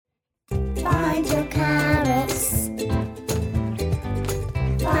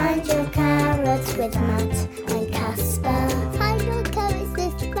with Matt and Casper. Find your carrots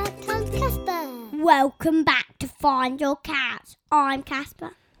with Matt and Casper. Welcome back to Find Your Cats. I'm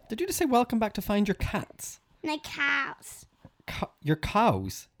Casper. Did you just say welcome back to Find Your Cats? No, cows. Your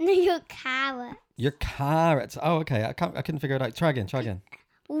cows? No, your carrots. Your carrots. Oh, okay. I couldn't figure it out. Try again.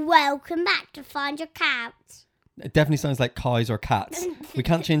 Welcome back to Find Your Cats. It definitely sounds like cows or cats. We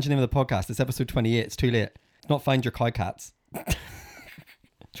can't change the name of the podcast. It's episode 28. It's too late. It's not Find Your Cow Cats.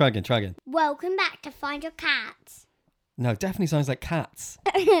 Try again. Welcome back to Find Your Cats. No, it definitely sounds like cats.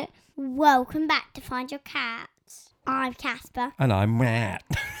 Welcome back to Find Your Cats. I'm Casper. And I'm Matt.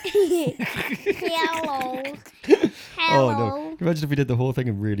 Hello. Oh no! Imagine if we did the whole thing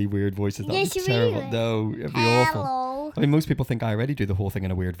in really weird voices. That would be terrible. No, it'd be awful. Hello. I mean, most people think I already do the whole thing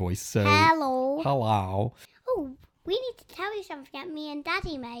in a weird voice. So Hello. Oh, we need to tell you something that me and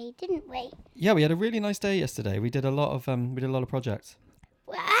Daddy made, didn't we? Yeah, we had a really nice day yesterday. We did a lot of projects.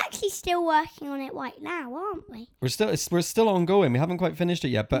 We're actually still working on it right now, aren't we? We're still ongoing. We haven't quite finished it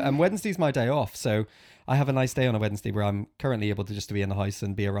yet. But Wednesday's my day off, so I have a nice day on a Wednesday where I'm currently able to just be in the house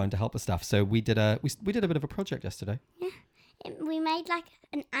and be around to help with stuff. So we did a bit of a project yesterday. Yeah, we made like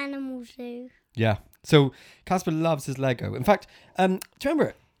an animal zoo. Yeah. So Casper loves his Lego. In fact, do you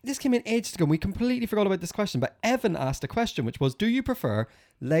remember? This came in ages ago and we completely forgot about this question, but Evan asked a question which was, do you prefer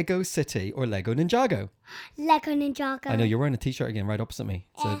Lego City or Lego Ninjago? Lego Ninjago. I know, you're wearing a t-shirt again right opposite me.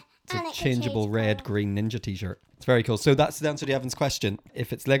 It's a and changeable red, green ninja t-shirt. It's very cool. So that's the answer to Evan's question.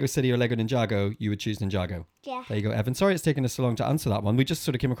 If it's Lego City or Lego Ninjago, you would choose Ninjago. Yeah. There you go, Evan. Sorry it's taken us so long to answer that one. We just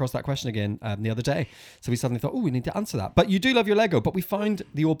sort of came across that question again the other day. So we suddenly thought, we need to answer that. But you do love your Lego, but we found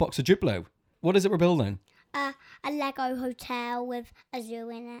the old box of Duplo. What is it we're building? A Lego hotel with a zoo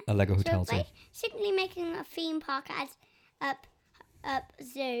in it. A Lego hotel so zoo. Basically making a theme park as a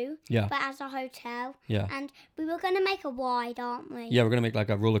zoo, yeah, but as a hotel. Yeah. And we were going to make a ride, aren't we? Yeah, we're going to make like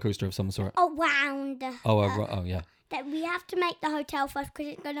a roller coaster of some sort. Around. Oh, yeah. That we have to make the hotel first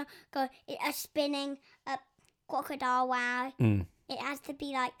because it's going to go a spinning crocodile wow. It has to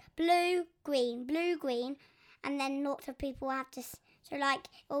be like blue, green, and then lots of people have to. So like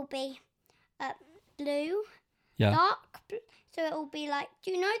it will be blue, dark. So it will be like.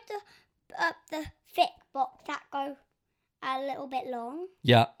 Do you know the thick box that go a little bit long?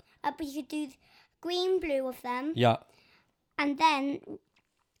 Yeah. But you could do green, blue of them. Yeah. And then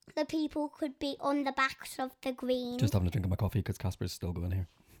the people could be on the backs of the green. Just having a drink of my coffee because Casper's still going here.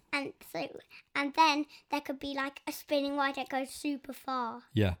 And then there could be like a spinning ride that goes super far.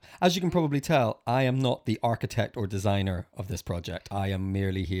 Yeah. As you can probably tell, I am not the architect or designer of this project. I am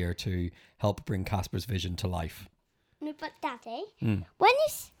merely here to help bring Casper's vision to life. No, but Daddy, when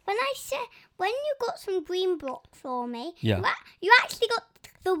you got some green blocks for me, yeah, you actually got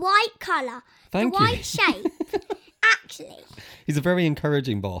the white colour, Thank the you. white shape. Actually, he's a very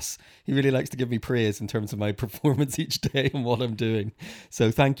encouraging boss. He really likes to give me praise in terms of my performance each day and what I'm doing. So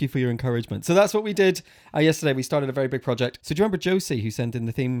thank you for your encouragement. So that's what we did yesterday. We started a very big project. So do you remember Josie who sent in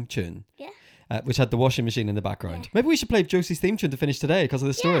the theme tune? Yeah. Which had the washing machine in the background. Yeah. Maybe we should play Josie's theme tune to finish today because of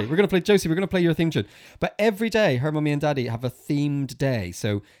the story. Yeah. We're going to play Josie. We're going to play your theme tune. But every day, her mummy and daddy have a themed day.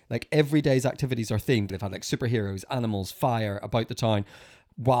 So like every day's activities are themed. They've had like superheroes, animals, fire, about the town,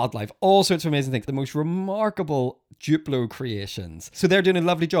 wildlife, all sorts of amazing things. The most remarkable Duplo creations. So they're doing a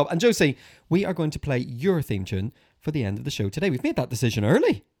lovely job. And Josie, we are going to play your theme tune for the end of the show today. We've made that decision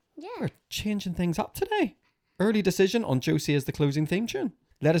early. Yeah. We're changing things up today. Early decision on Josie as the closing theme tune.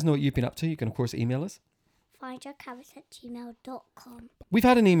 Let us know what you've been up to. You can, of course, email us. findyourcarrots@gmail.com. We've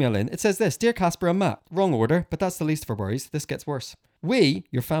had an email in. It says this: Dear Casper and Matt, wrong order, but that's the least of our worries. This gets worse. We,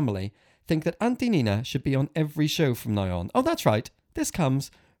 your family, think that Auntie Nina should be on every show from now on. Oh, that's right. This comes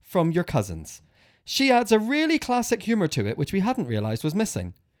from your cousins. She adds a really classic humour to it, which we hadn't realised was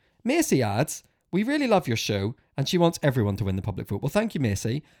missing. Macy adds, we really love your show, and she wants everyone to win the public vote. Well, thank you,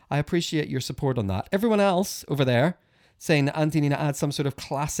 Macy. I appreciate your support on that. Everyone else over there saying that Auntie Nina adds some sort of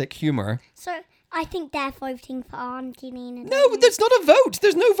classic humour. So I think they're voting for Auntie Nina. No, there's not a vote.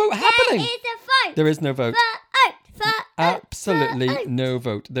 There's no vote happening. There is a vote. There is no vote. Absolutely vote. No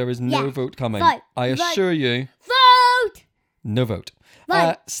vote. There is no vote coming. Vote. I assure you. Vote. No vote.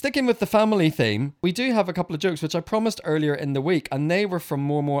 Vote. Sticking with the family theme, we do have a couple of jokes which I promised earlier in the week, and they were from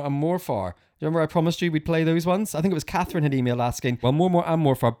More and Morfar. Remember I promised you we'd play those ones? I think it was Catherine had emailed asking. Well, More and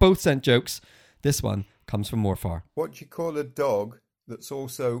Morfar both sent jokes. This one comes from Morfar. What do you call a dog that's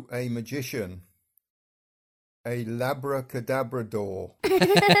also a magician? A labracadabrador.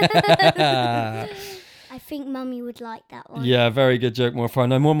 I think Mummy would like that one. Yeah, very good joke, Morfar.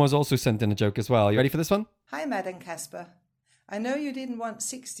 Now, Mormar's also sent in a joke as well. You ready for this one? Hi, Matt and Casper. I know you didn't want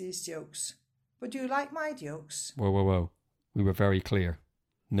 60s jokes, but do you like my jokes? Whoa. We were very clear.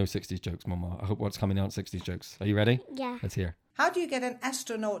 No 60s jokes, Mama. I hope what's coming out 60s jokes. Are you ready? Yeah. Let's hear. How do you get an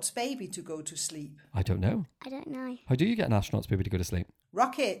astronaut's baby to go to sleep? I don't know. I don't know. How do you get an astronaut's baby to go to sleep?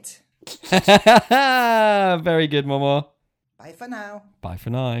 Rocket. Very good, Mama. Bye for now. Bye for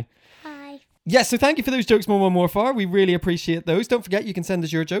now. Bye. Yes, so thank you for those jokes, Mama Morfar. We really appreciate those. Don't forget, you can send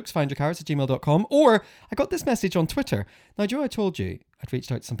us your jokes, findyourcarrots@gmail.com. Or I got this message on Twitter. Now, Joe, I told you I'd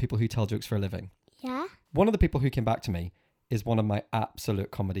reached out to some people who tell jokes for a living. Yeah? One of the people who came back to me is one of my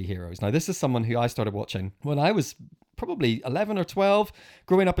absolute comedy heroes. Now, this is someone who I started watching when I was probably 11 or 12,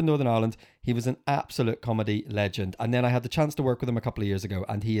 growing up in Northern Ireland. He was an absolute comedy legend. And then I had the chance to work with him a couple of years ago,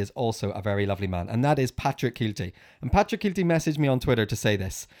 and he is also a very lovely man. And that is Patrick Keelty. And Patrick Keelty messaged me on Twitter to say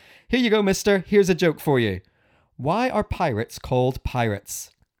this. Here you go, mister. Here's a joke for you. Why are pirates called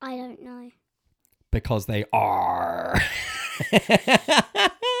pirates? I don't know. Because they are.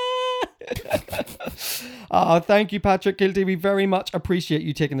 Thank you, Patrick Keelty. We very much appreciate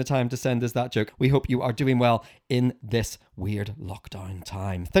you taking the time to send us that joke. We hope you are doing well in this weird lockdown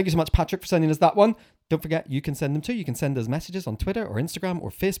time. Thank you so much, Patrick, for sending us that one. Don't forget, you can send them too. You can send us messages on Twitter or Instagram or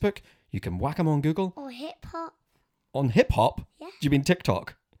Facebook. You can whack them on Google. Or hip hop. On hip hop? Yeah. Do you mean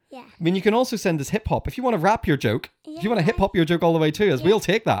TikTok? Yeah. I mean, you can also send us hip hop. If you want to rap your joke, if you want to Yeah. hip hop your joke all the way to us, we'll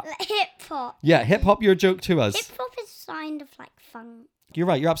take that. Like hip hop. Yeah, hip hop your joke to us. Hip hop is kind of like fun. You're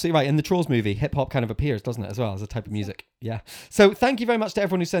right. You're absolutely right. In the Trolls movie, hip hop kind of appears, doesn't it, as well as a type of music? Yeah. So thank you very much to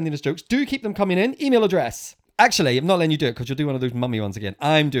everyone who's sending us jokes. Do keep them coming in. Email address. Actually, I'm not letting you do it because you'll do one of those mummy ones again.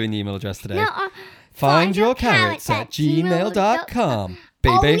 I'm doing the email address today. No, findyourcarrots@gmail.com.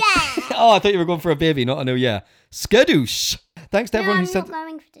 Baby. Oh, yeah. Oh, I thought you were going for a baby, not a no, yeah. Skadoosh. Thanks to everyone I'm who sent. not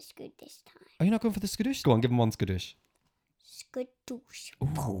going for the scoot this time. Are you not going for the skadoosh? Go on, give them one skadoosh. Skadoosh.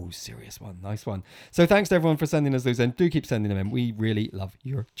 Oh, serious one. Nice one. So thanks to everyone for sending us those in. Do keep sending them in. We really love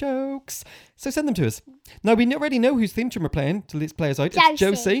your jokes. So send them to us. Now, we already know whose theme tune we're playing to let's play us out. It's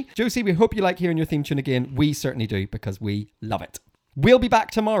Josie. Josie, we hope you like hearing your theme tune again. We certainly do because we love it. We'll be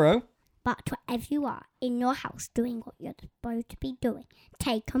back tomorrow. But wherever you are in your house doing what you're supposed to be doing,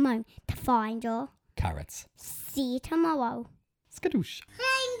 take a moment to find your Carrots. See you tomorrow. Skadoosh.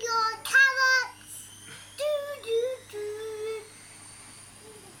 Find your carrots.